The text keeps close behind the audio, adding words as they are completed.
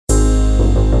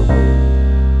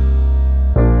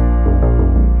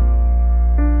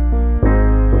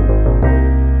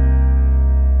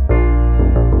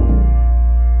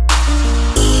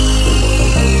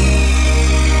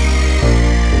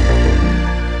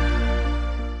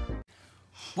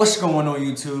What's going on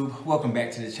YouTube? Welcome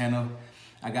back to the channel.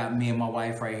 I got me and my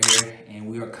wife right here and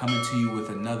we are coming to you with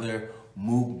another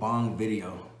mukbang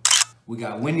video. We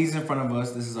got Wendy's in front of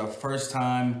us. This is our first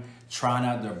time trying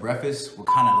out their breakfast. We're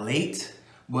kind of late,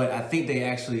 but I think they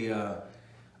actually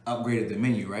upgraded the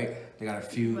menu, right? They got a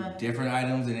few different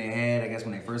items than they had, I guess,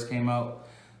 when they first came out.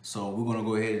 So we're gonna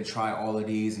go ahead and try all of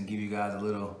these and give you guys a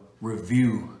little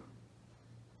review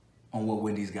on what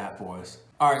Wendy's got for us.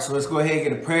 All right, so let's go ahead and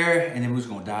get a prayer and then we're just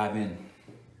gonna dive in.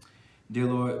 Dear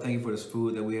Lord, thank you for this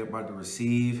food that we are about to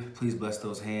receive. Please bless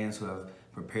those hands who have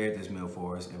prepared this meal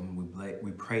for us, and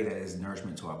we pray that it's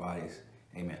nourishment to our bodies.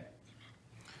 Amen.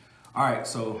 All right,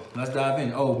 so let's dive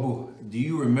in. Oh, Boo, do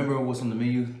you remember what's on the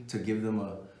menu to give them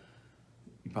a,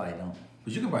 you probably don't,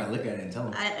 but you can probably look at it and tell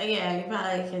them. Yeah, you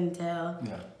probably can tell.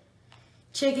 Yeah.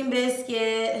 Chicken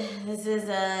biscuit. This is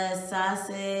a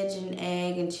sausage and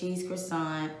egg and cheese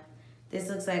croissant. This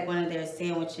looks like one of their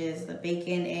sandwiches, the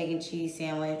bacon, egg, and cheese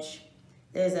sandwich.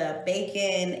 There's a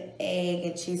bacon, egg,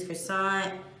 and cheese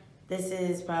croissant. This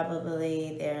is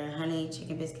probably their honey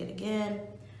chicken biscuit again.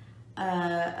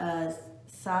 A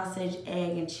sausage,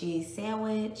 egg, and cheese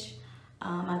sandwich.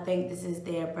 I think this is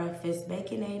their breakfast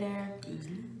baconator.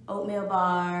 Oatmeal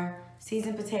bar,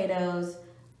 seasoned potatoes,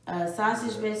 a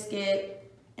sausage biscuit,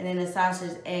 and then a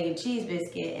sausage, egg, and cheese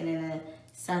biscuit, and then a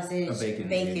sausage,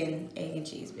 bacon, egg, and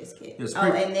cheese biscuit.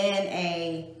 Oh, and then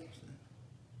a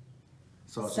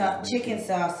chicken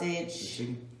sausage,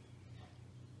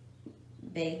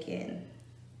 bacon,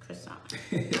 croissant.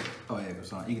 Oh yeah,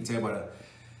 croissant. You can tell by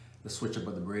the switch up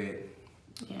of the bread.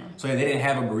 Yeah. So yeah, they didn't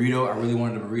have a burrito. I really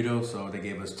wanted a burrito, so they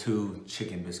gave us 2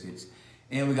 chicken biscuits.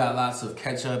 And we got lots of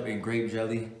ketchup and grape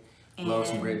jelly. Love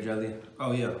some grape jelly.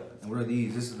 Oh yeah. And what are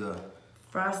these? This is the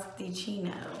Frosty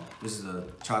Chino. This is the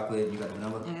chocolate. You got the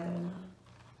vanilla? I got the vanilla.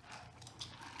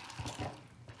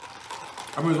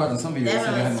 I remember watching some videos that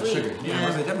said they had no sweet. sugar. Yeah, I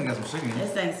definitely got some sugar in it.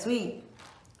 This thing's sweet.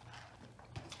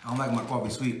 I don't like my coffee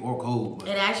sweet or cold. But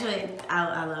It actually,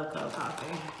 I love cold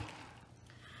coffee.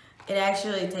 It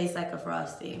actually tastes like a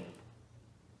Frosty.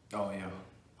 oh yeah,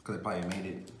 because they probably made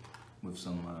it with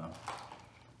some.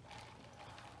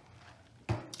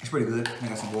 It's pretty good. I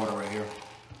got some water right here.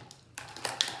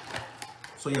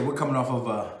 So yeah, we're coming off of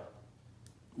a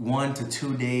 1 to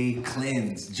 2 day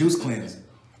cleanse, juice cleanse.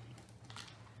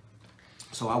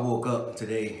 So I woke up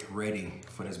today ready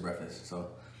for this breakfast.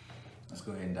 So let's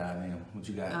go ahead and dive in. What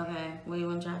you got? Okay, what do you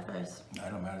want to try first? I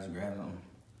don't matter, just grab something.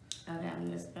 Okay,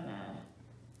 I'm just gonna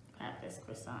grab this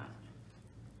croissant.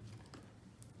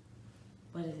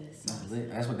 What is this?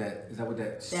 That's what that, is that what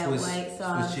that Swiss white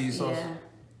sauce? Swiss cheese sauce? Yeah.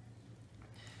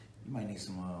 You might need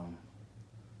some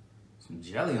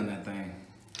jelly on that thing.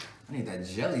 I need that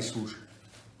jelly swoosh.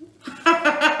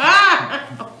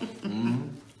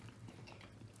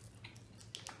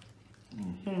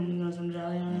 You want some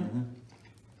jelly on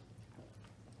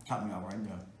it? Top me off right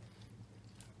now.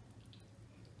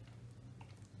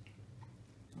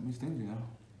 Let me sting you now.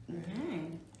 Okay.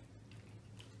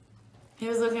 He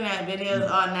was looking at videos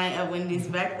all night of Wendy's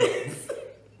breakfast.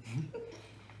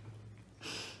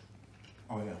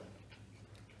 Oh yeah.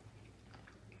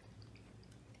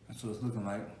 That's what it's looking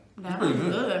like. That It's pretty was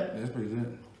good. good. Yeah, it's pretty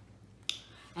good.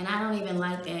 And I don't even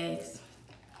like eggs.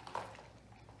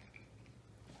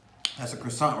 That's a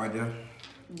croissant right there.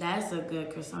 That's a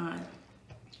good croissant.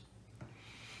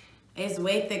 It's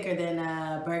way thicker than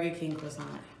a Burger King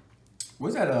croissant.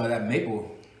 What's that? That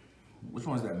maple. Which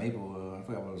one's that maple? I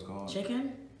forgot what it was called.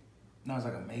 Chicken? No, it's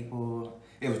like a maple.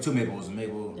 It was 2 maples. A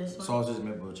maple This one? sausage,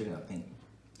 maple chicken. I think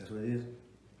that's what it is.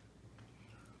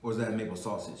 Or is that a maple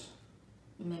sausage?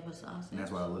 Maple sausage. And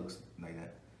that's why it looks like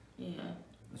that. Yeah.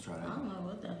 Let's try I that. don't know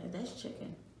what that is. That's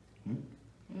chicken.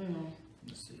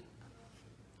 Let's see.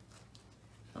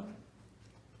 Oh.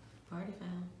 Party foul.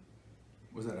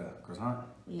 Was that a croissant?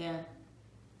 Yeah.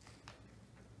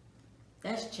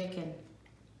 That's chicken.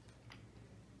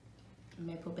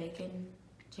 Maple bacon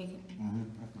chicken.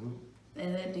 That's good.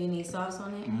 Is it? Do you need sauce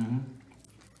on it?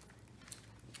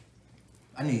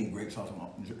 I need grape sauce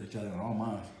on jelly on all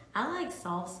mine. I like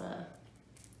salsa.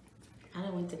 I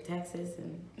done went to Texas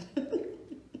and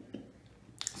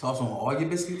Sauce on all your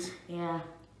biscuits? yeah.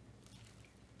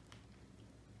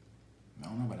 I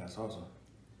don't know about that salsa.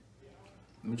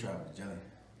 Let me try it with the jelly.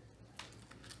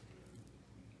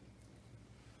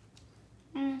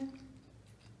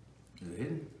 Is it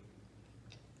hidden?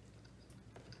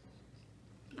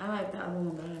 I like that one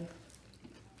better.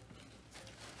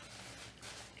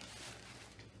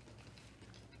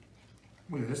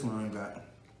 Look at this one got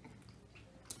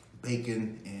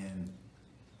bacon and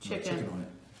chicken on it.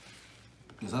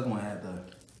 This other one had the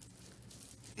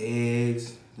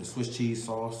eggs, the Swiss cheese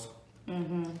sauce,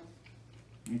 Mm-hmm.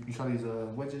 You saw these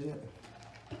wedges yet?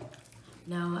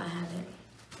 No, I haven't.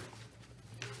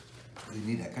 You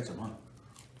need that ketchup, huh?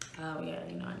 Oh, yeah,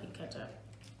 you know I need ketchup.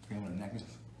 Bring one of the napkins.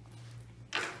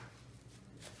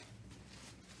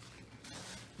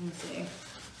 Let me see.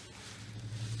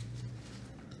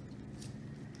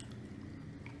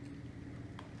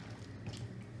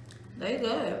 They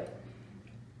good.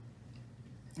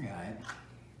 Yeah, alright.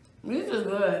 These is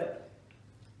good.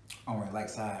 I don't really like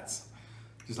sides.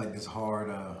 Just like this hard,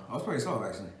 oh, it's pretty soft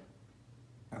actually.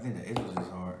 I think the edge was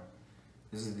just hard.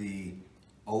 This is the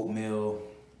oatmeal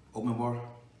bar.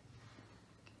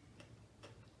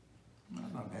 No,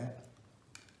 that's not bad.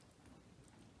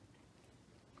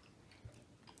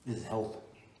 This is health.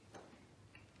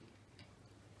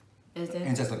 Is it? And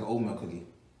it's just like an oatmeal cookie.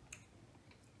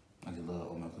 I just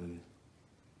love oatmeal cookies.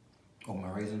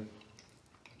 Oatmeal raisin.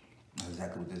 That's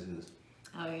exactly what this is.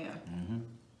 Oh, yeah. Mm-hmm.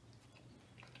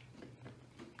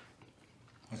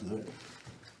 That's good.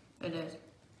 It is.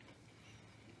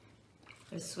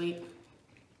 It's sweet.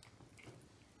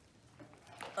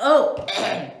 Oh!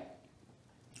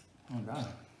 Oh, God.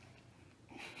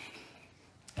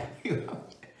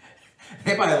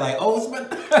 Everybody like, oh,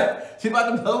 she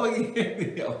about to blow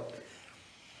again. Yo.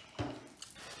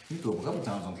 You threw up a couple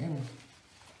times on camera.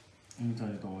 Let me tell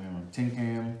you, throw on tin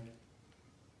can.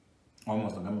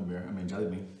 Almost a gummy bear. I mean, jelly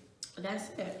bean. That's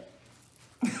it.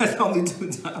 That's only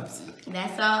 2 times.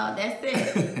 That's all. That's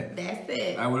it. That's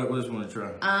it. I what else you want to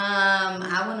try?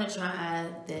 I want to try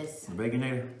this. The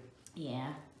Baconator?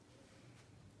 Yeah.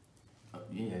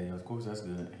 Yeah, of course, that's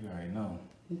good. You already know.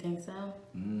 You think so?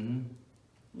 Mm-hmm.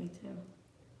 Me too.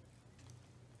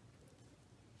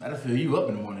 That'll fill you up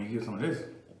in the morning. You get some of this.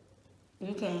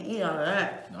 You can't eat all of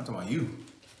that. No, I'm talking about you.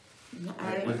 All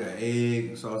right. Look at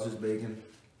egg, sausage, bacon.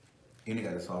 And they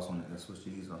got the sauce on it. That's Swiss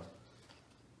cheese sauce.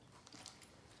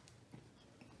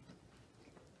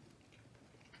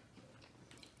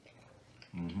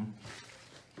 Mm-hmm.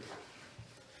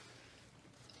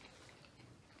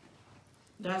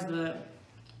 That's good.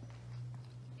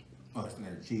 Oh, it's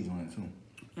got the cheese on it too.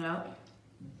 Yep.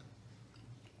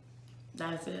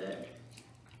 That's it.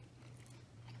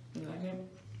 You like it?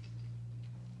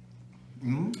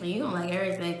 Mm-hmm. You gonna like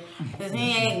everything. Cause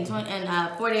he ain't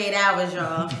in 48 hours,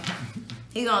 y'all.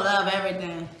 He gonna love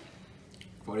everything.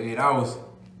 48 hours.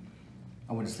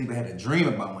 I went to sleep. I had a dream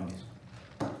about Wendy's.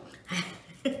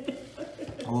 I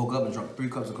woke up and drank 3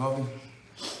 cups of coffee.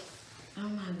 Oh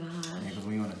my gosh. Because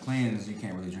when you're on a cleanse, you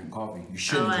can't really drink coffee. You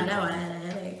shouldn't I drink know. coffee. I had a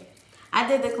headache. I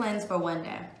did the cleanse for one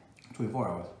day. 24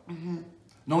 hours. Mm-hmm.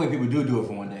 Normally people do it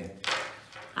for one day.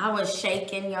 I was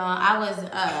shaking, y'all. I was,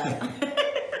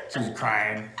 She was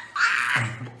crying.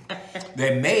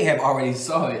 They may have already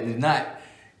saw it. If not,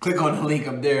 click on the link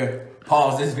up there.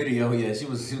 Pause this video. Yeah, she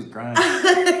was crying. I'm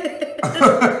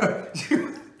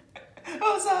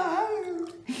sorry.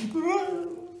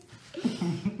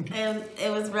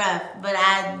 it was rough, but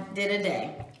I did a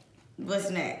day. What's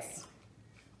next?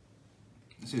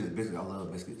 She was a biscuit. I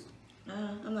love biscuits.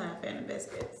 I'm not a fan of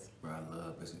biscuits. Bro, I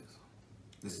love biscuits.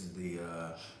 This is the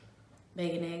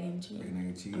Bacon, egg, and cheese. bacon, egg,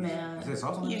 and cheese. I mean, Is there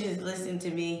sauce on you it? just listen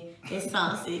to me. It's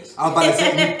sausage. I was about to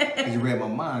say, because you read my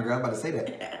mind, girl. I was about to say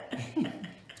that.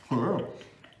 For real.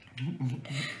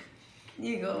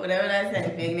 You go, whatever I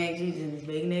say. Bacon, egg, cheese, and it's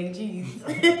bacon, egg, and cheese.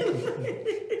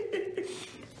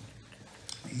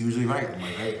 Usually right. I'm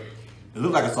like, hey, it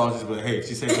looked like a sausage, but hey,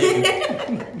 she said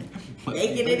bacon.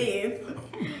 Bacon it is.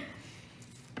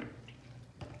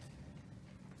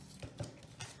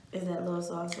 Is that little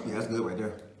sauce on? Yeah, that's good right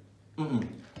there. I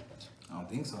don't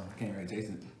think so. I can't really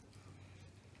taste it.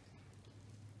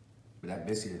 But that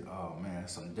biscuit, oh man,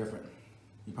 that's something different.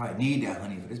 You probably need that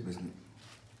honey for this biscuit.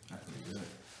 That's pretty good.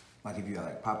 Like if you got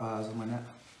like Popeyes or something like that.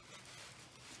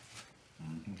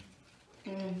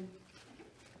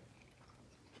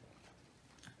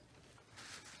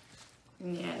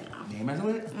 Yeah, no. You ain't messing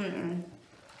with it?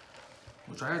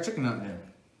 Well, try that chicken out there.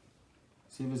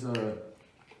 See if it's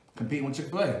competing with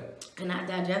Chick-fil-A. Can I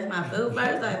digest my food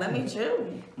first? Like, let me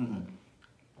chew.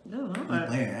 No, You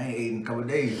playing? I ain't eating in a couple of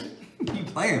days. You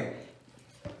playing?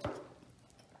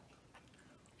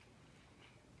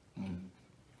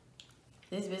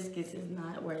 This biscuits is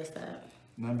not where it's at.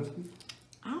 Not biscuit?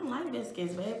 I don't like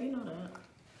biscuits, babe. You know that.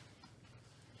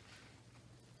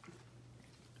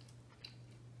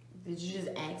 Did you just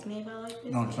ask me if I like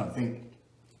biscuits? No, I'm trying to think.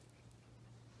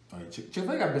 Oh, yeah,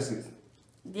 Chick-fil-A got biscuits.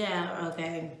 Yeah,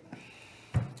 okay.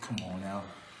 Come on now.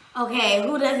 Okay,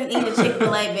 who doesn't eat a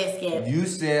Chick-fil-A biscuit? You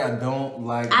said I don't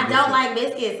like I biscuits. don't like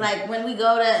biscuits. Like when we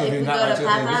go to, So if do we you go not like to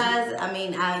Chick-fil-A Popeyes, I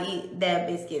mean, I eat that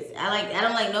biscuits. I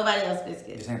don't like nobody else's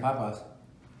biscuits. This ain't Popeyes.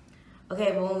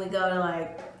 Okay, but when we go to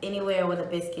like anywhere with a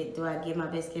biscuit, do I give my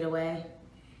biscuit away?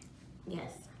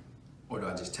 Yes. Or do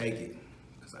I just take it?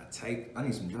 Because I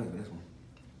need some jelly for this one.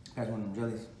 Pass one of them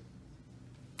jellies.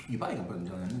 You probably can put some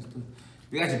jelly on this too.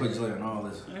 You actually put jelly on all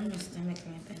this. I'm just stomach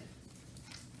cramping.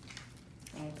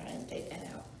 I'm trying to take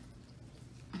that out.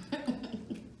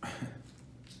 I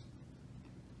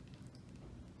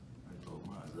throw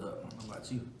mine up. I don't know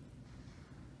about you.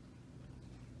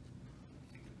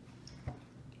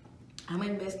 How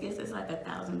many biscuits? It's like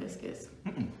 1,000 biscuits.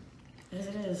 Yes,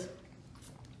 it is.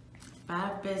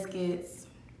 5 biscuits,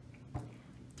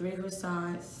 3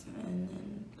 croissants, and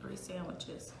then 3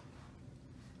 sandwiches.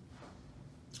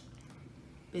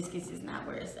 Biscuits is not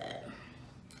where it's at.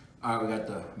 All right, we got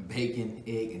the bacon,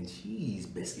 egg, and cheese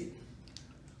biscuit.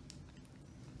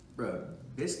 Bro,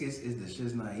 biscuits is the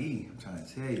shit's naive. I'm trying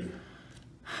to tell you.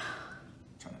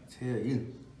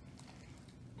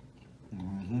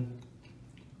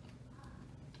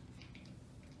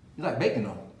 You like bacon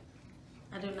though?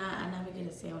 I do not. I never get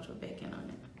a sandwich with bacon on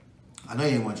it. I know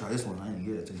you didn't want to try this one. I didn't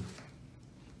get it to you.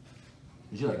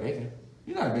 Did you like bacon?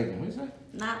 You like bacon? What you say?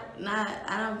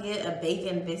 I don't get a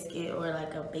bacon biscuit or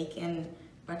like a bacon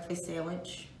breakfast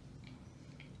sandwich.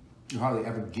 You hardly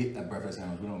ever get a breakfast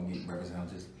sandwich. We don't get breakfast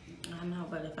sandwiches. I know,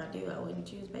 but if I do, I wouldn't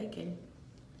choose bacon.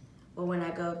 But when I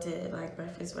go to like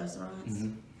breakfast restaurants,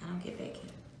 I don't get bacon.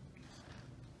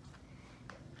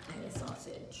 I get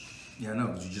sausage. Yeah, I know,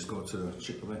 because you just go to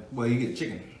Chick-fil-A. Well, you get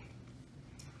chicken.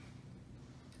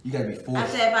 You gotta be forced. I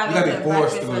said if I go to a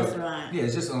breakfast restaurant. Yeah,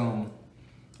 it's just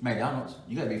McDonald's.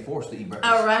 You gotta be forced to eat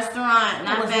breakfast. A restaurant,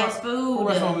 not fast food. What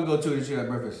restaurant we go to that you got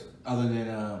breakfast? Other than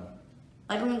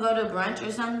like when we go to brunch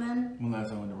or something? When last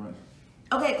time we went to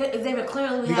brunch? Okay, because they were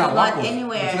clearly we you haven't got gone waffles.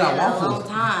 anywhere But you in got a waffles. long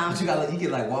time. But you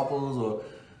get like waffles or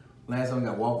last time we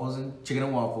got waffles and chicken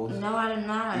and waffles. No, I did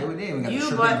not. Yeah, we did. We got the you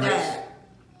shrimp bought and grits. that.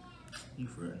 You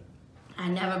friend. I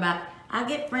never buy. I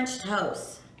get French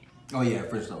toast. Oh yeah,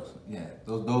 French toast. Yeah,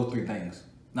 those 3 things.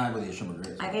 Not really a shrimp and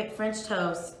grits. I get French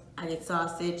toast. I get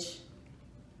sausage.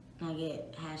 And I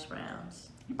get hash browns.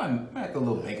 You might throw a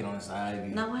little bacon on the side if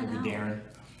you, No, I if don't. you're daring.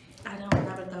 I don't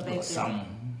never throw bacon.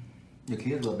 Something. Your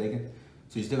kids love bacon,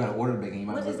 so you still gotta order bacon. You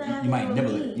might, What does that have you might to do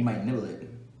nibble with it. me? You might nibble it.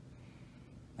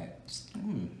 Like, let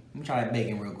me try that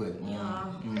bacon real quick.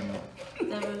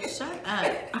 Never shut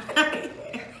up.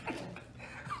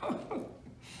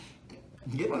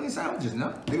 Get one of these sandwiches,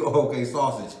 no? Okay,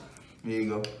 sausage. There you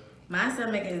go. My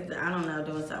stomach is, I don't know,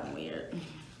 doing something weird.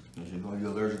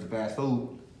 You're allergic to fast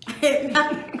food.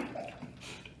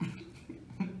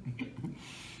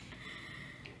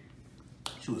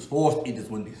 She was forced to eat this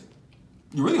Wendy's.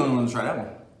 You really don't want to try that one.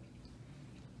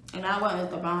 And I went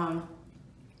with the bomb.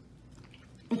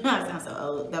 I sound so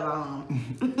old. The bomb.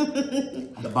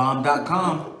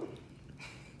 Thebomb.com.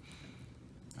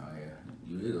 Oh yeah,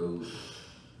 you is old.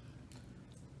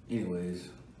 Anyways,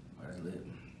 that's lit.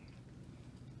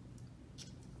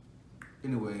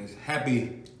 Anyways,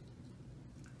 happy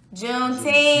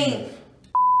Juneteenth.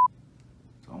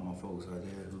 to all my folks out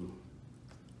there who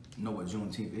know what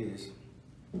Juneteenth is.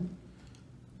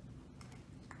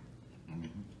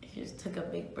 He just took a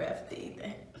big breath to eat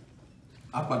that.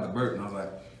 I about to burp and I was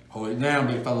like, hold it down,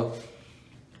 big fella.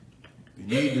 You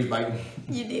need this bite.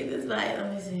 You did this bite.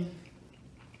 Let me see.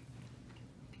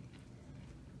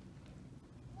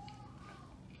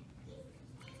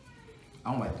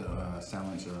 I don't like the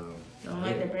sandwich. Don't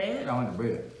like the bread? I don't like the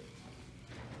bread.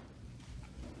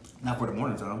 Not for the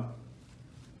morning time.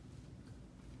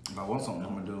 If I want something,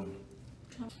 I'm gonna do.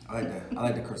 I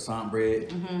like the croissant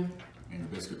bread and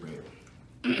the biscuit bread.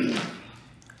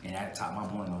 And I top my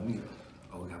morning on me.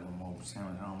 Oh, we got one more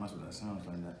sandwich. I don't mess with that sandwich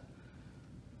like that.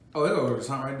 Oh, there goes a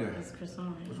croissant right there. It's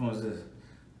croissant. Which one is this?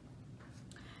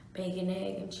 Bacon,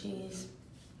 egg, and cheese.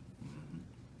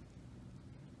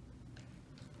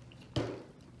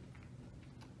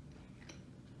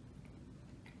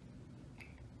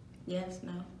 Yes,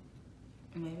 no,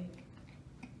 maybe.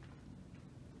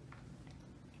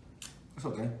 It's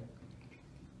okay.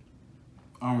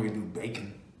 I don't really do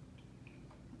bacon.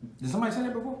 Did somebody say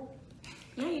that before?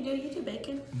 Yeah, you do. You do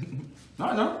bacon. No,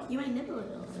 I don't. You might nibble a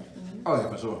little bit. Oh yeah,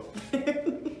 for sure.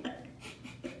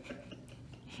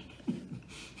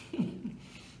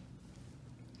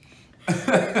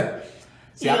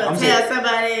 See, You gonna tell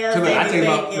somebody else they do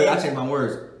bacon. I take my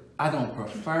words. I don't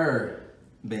prefer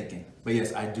bacon, but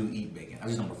yes, I do eat bacon. I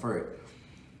just don't prefer it,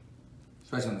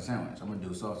 especially on the sandwich. I'm gonna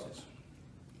do sausage.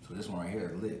 So this one right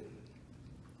here is lit.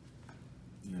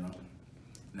 You know,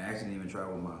 and I actually didn't even try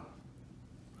with my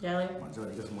Jelly? jelly.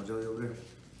 You got some more jelly over there?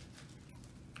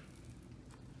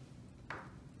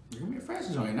 Give me a fresh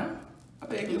joint now. I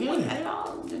bet you You one. ate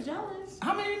all the jellies.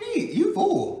 How many you eat. You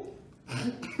full.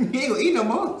 You ain't gonna eat no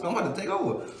more, so I'm about to take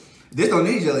over. This don't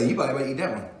need jelly. You probably about to eat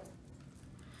that one.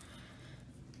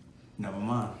 Never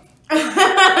mind.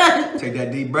 Take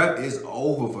that deep breath. It's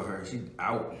over for her. She's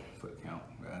out for the count,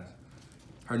 guys.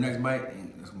 Her next bite,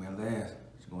 it's gonna be her last.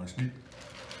 She's going to sleep.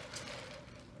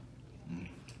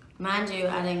 Mind you,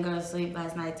 I didn't go to sleep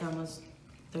last night till almost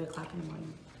 3 o'clock in the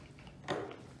morning.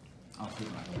 I'm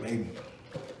sleeping like a baby.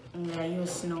 Yeah, you were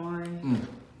snoring.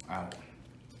 Out.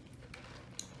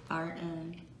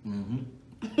 Farting.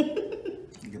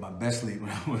 Get my best sleep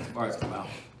when the farts come out.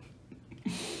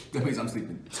 That means I'm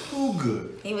sleeping too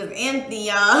good. He was empty,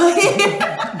 y'all.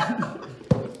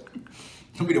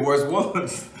 Don't be the worst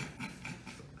ones.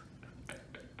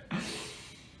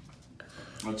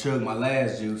 I chugged my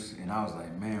last juice and I was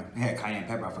like, man, it had cayenne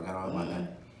pepper. I forgot all about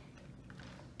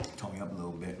that. Tore me up a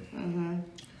little bit.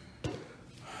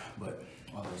 But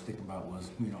all I was thinking about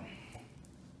was, you know.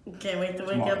 Can't wait to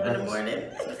wake up in the morning.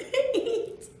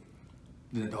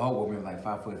 The dog woke me up like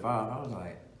 5:45. I was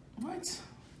like, what? This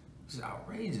is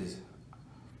outrageous.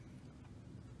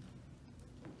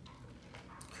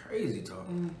 Crazy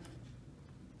talking.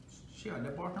 She out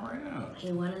there barking right now.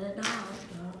 He wanted a dog,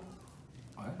 y'all.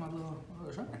 Oh, that's my little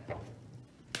shine.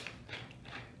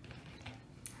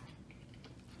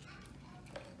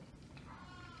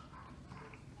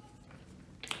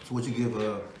 So what you give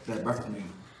that breakfast meal?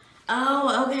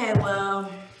 Oh, okay, well.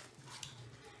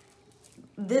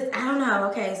 This, I don't know.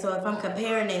 Okay, so if I'm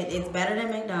comparing it, it's better than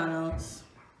McDonald's.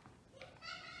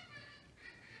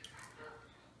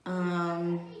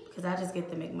 Because I just get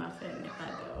the McMuffin if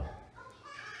I go.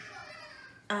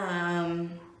 I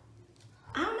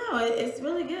don't know. It's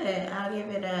really good. I'll give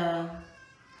it a...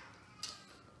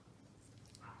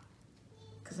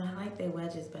 Because I like their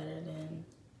wedges better than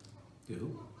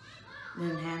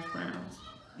hash browns.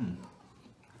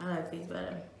 I like these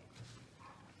better.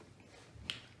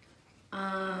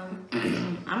 I'm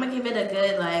gonna give it a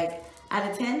good, like, out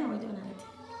of 10. Are we doing out of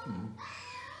 10?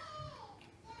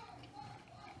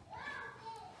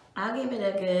 I'll give it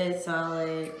a good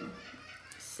solid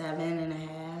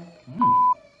 7.5.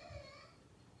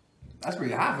 That's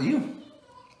pretty high for you.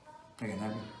 Take a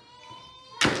napkin.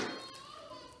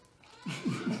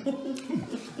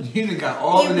 You done got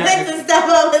all the napkins. You put the stuff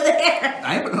over there.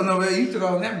 I ain't put nothing over there. You took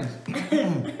all the napkins.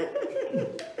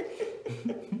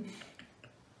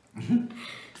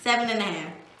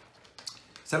 7.5.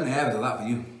 7.5 is a lot for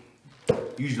you. You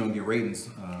usually don't get ratings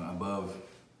above.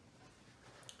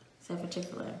 Except for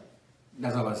Chick-fil-A.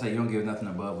 That's all I say. You don't give nothing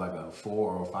above like a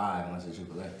 4 or 5 unless it's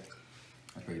Chick-fil-A. That's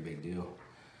a pretty big deal.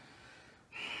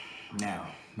 Now,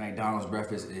 McDonald's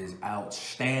breakfast is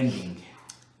outstanding.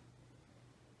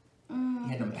 You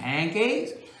had them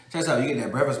pancakes? Check this out. You get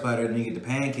that breakfast butter, and you get the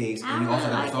pancakes, and you also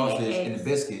got the sausage and the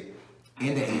biscuit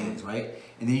and the eggs, right?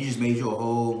 And then you just made you a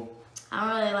whole... I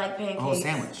don't really like pancakes. A whole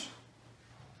sandwich.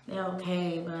 They're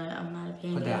okay, but I'm not a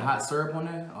pancake. Put that hot syrup on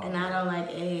there? Oh. And I don't like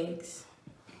eggs.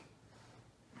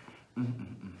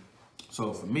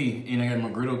 So for me, and I got a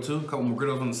McGriddle too, a couple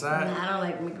McGriddles on the side. I don't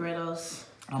like McGriddles.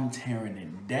 I'm tearing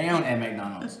it down at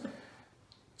McDonald's.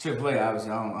 Chick-fil-A,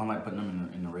 obviously, I don't like putting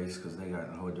them in the race because they got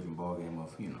a whole different ballgame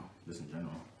of, you know, just in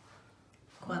general.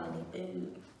 Quality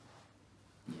food.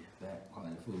 Yeah, that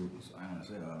quality food. So I don't want to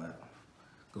say all that.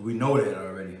 Because we know that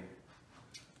already.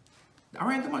 I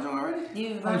ran through my joint already?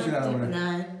 You How much you got over there?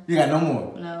 9. You got no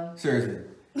more? No. Seriously.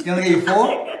 You only gave you 4?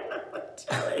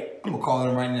 I'm gonna call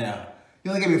them right now.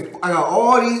 You only gave me, I got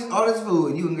all this food,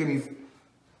 and you can give me.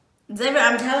 Xavier,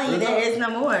 I'm telling you, there is no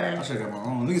more. I should have got my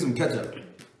own. Let me get some ketchup.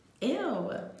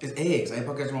 Ew. It's eggs. I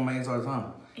put ketchup on my eggs all the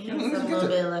time. Let me get some ketchup.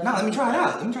 No, let me try it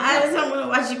out. I just don't want to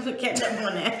watch you put ketchup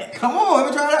on that. Come on, let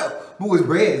me try it out. But with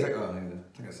bread, it's like, oh,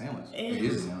 it's like a sandwich. Ew. It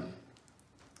is a sandwich.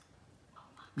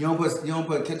 You don't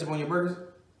put ketchup on your burgers?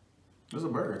 It's a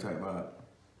burger type vibe.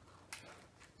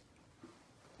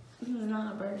 It's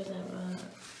not a burger type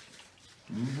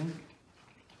vibe.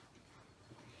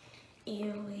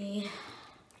 Ewy.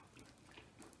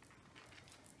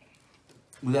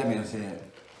 With that being said,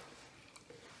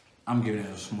 I'm giving it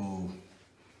a smooth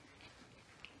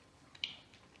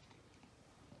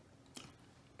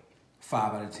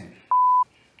 5 out of 10.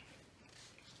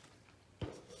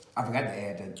 I forgot to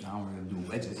add that I don't really do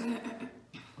wedges. What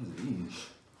are these?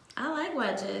 I like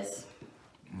wedges.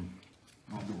 I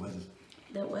don't do wedges.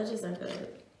 The wedges are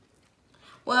good.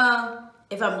 Well,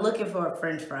 if I'm looking for a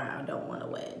French fry, I don't want a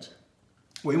wedge.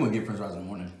 Well, you want to get French fries in the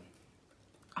morning.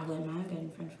 I wouldn't mind getting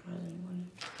French fries in the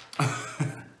morning.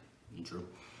 True.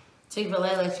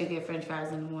 Chick-fil-A lets you get French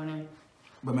fries in the morning.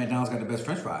 But McDonald's got the best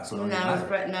French fries, so No,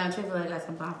 Chick-fil-A got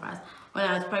some bomb fries. When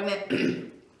I was pregnant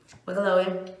with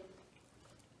Chloe,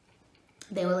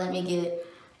 they would let me get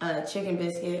a chicken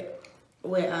biscuit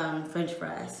with French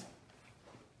fries.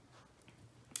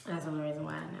 That's the only reason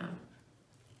why I know.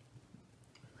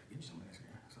 Get you some of this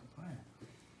here. Stop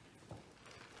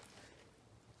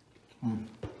playing.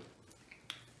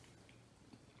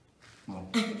 Well,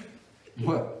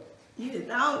 what? You just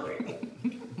hungry.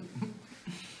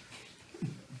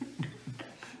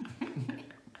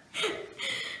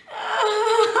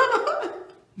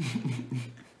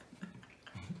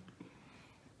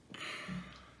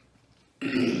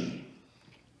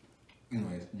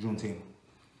 Anyways, Juneteenth.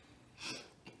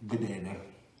 Good day today.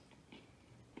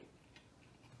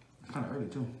 It's kind of early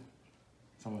too.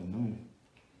 It's almost noon.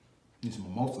 Need some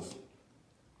mimosas.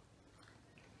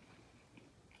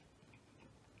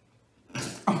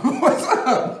 What's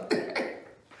up?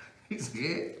 You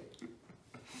scared?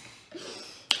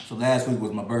 So last week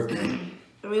was my birthday.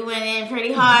 We went in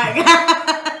pretty hard,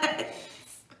 guys.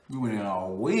 We went in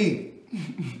all week.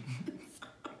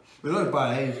 We looked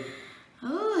by 8.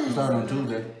 Oh, We started on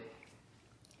Tuesday.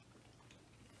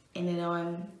 ended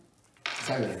on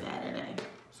Saturday.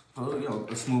 So, you know,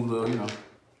 a smooth little, you know.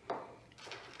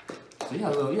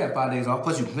 So you had 5 days off,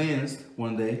 plus you cleansed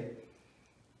one day.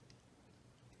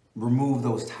 Remove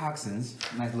those toxins,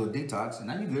 nice little detox, and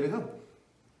now you're good to go.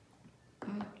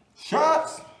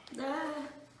 Shots!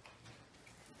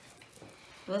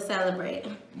 We'll celebrate.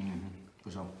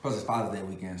 For sure. Plus it's Father's Day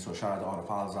weekend, so shout out to all the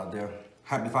fathers out there.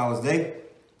 Happy Father's Day.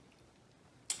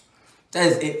 That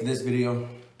is it for this video.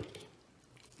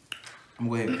 I'm gonna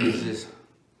go ahead and finish this.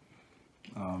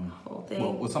 Whole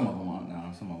thing. Well, some of them aren't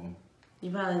now, some of them.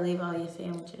 You probably leave all your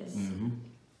sandwiches.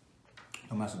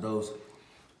 Don't mess with those.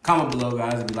 Comment below,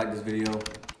 guys, if you like this video.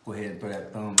 Go ahead and throw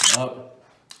that thumbs up.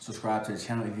 Subscribe to the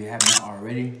channel if you haven't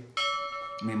already.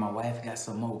 Me and my wife got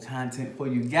some more content for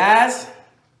you guys.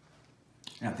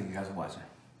 And I thank you guys for watching.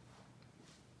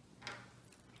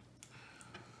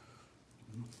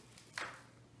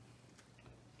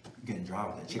 Getting dry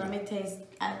with that chicken. Let me taste.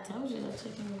 I told you the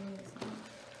chicken was.